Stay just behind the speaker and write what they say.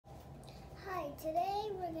today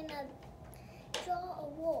we're gonna draw a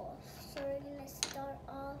wolf. So we're gonna start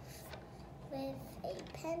off with a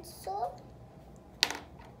pencil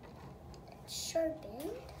that's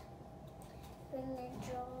sharpened. We're gonna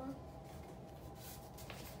draw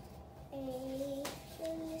we're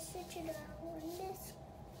gonna switch it around on this.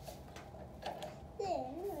 Then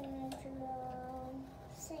we're gonna draw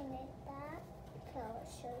something like that. Okay, I'll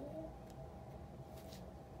show you.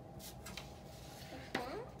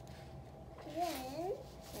 Then,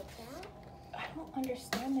 like that. I don't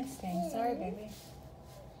understand this thing. Then, sorry, baby.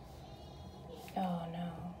 Oh, no.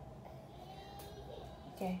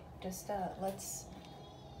 Okay, just, let's...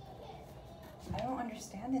 I don't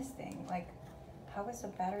understand this thing. Like, how is the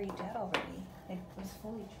battery dead already? It was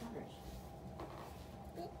fully charged.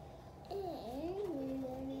 And we're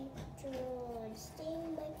going to draw a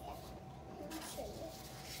stain like that. I'll show you.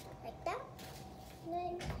 Like that.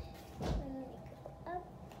 Then, we're going to go up,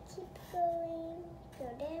 keep going, go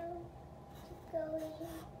down, keep going.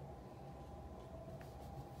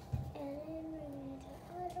 And then we're going to do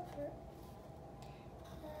a little part.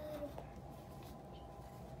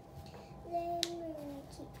 Then we're going to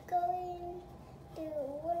keep going, do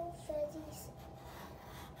little fuzzies.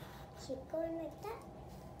 Keep going like that.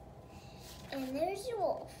 And there's your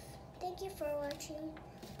wolf. Thank you for watching.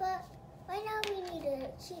 But right now we need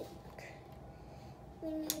a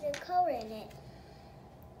color in it.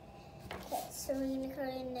 Okay, so we're gonna color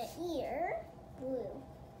in the ear blue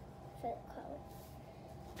for the color.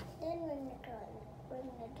 Then we're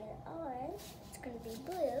gonna do the arms. It's gonna be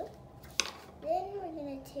blue. Then we're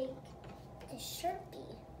gonna take the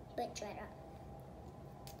Sharpie, but dry it up.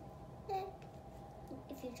 Then,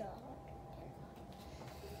 if you draw hard.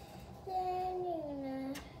 Then you're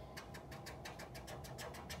gonna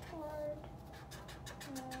hard.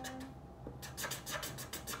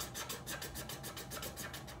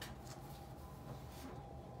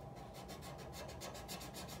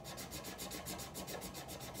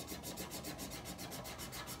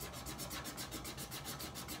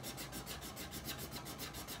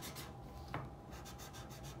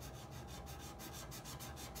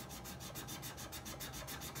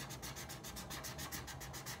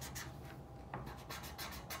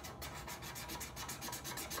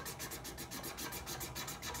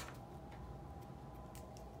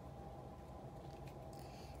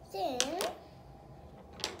 Then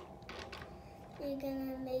you're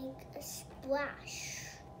gonna make a splash.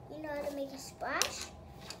 You know how to make a splash?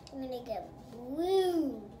 I'm gonna get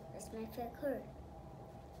blue. That's my favorite color.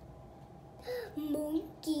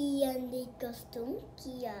 Monkey and the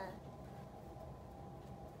customkey.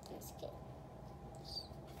 Let's get.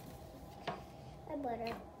 I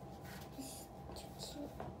better just to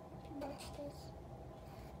watch this.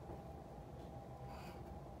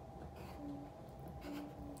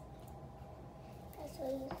 That's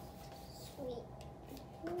really sweet.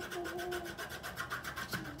 Like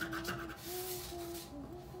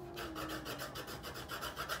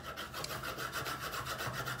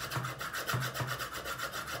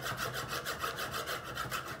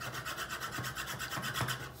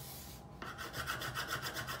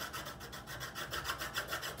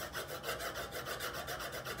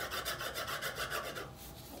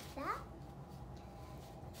that.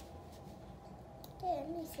 Okay, let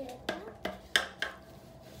me see like that.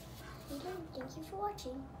 Thank you for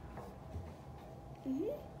watching.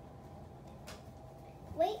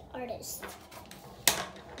 Wait, artist.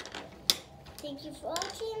 Thank you for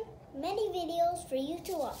watching. Many videos for you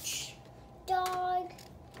to watch. Dog.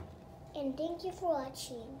 And thank you for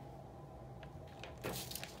watching.